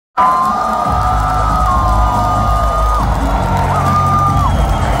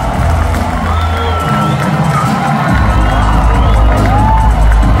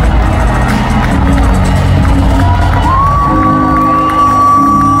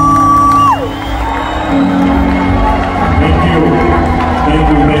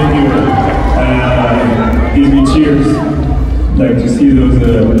Like to see those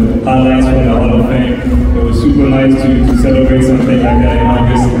highlights from the Hall of Fame. It was super nice to celebrate something like that in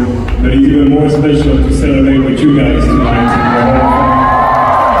August, but it's even more special to celebrate with you guys tonight in the Hall of Fame.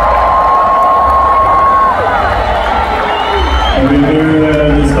 I've been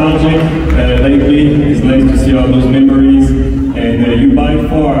very nostalgic lately. It's nice to see all those memories, and you by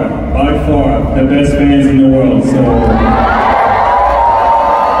far the best fans in the world. So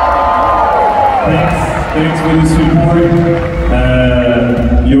thanks for the support.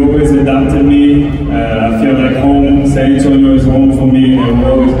 You always adopted me. I feel like home. San Antonio is home for me, and it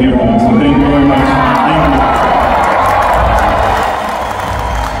will always be home.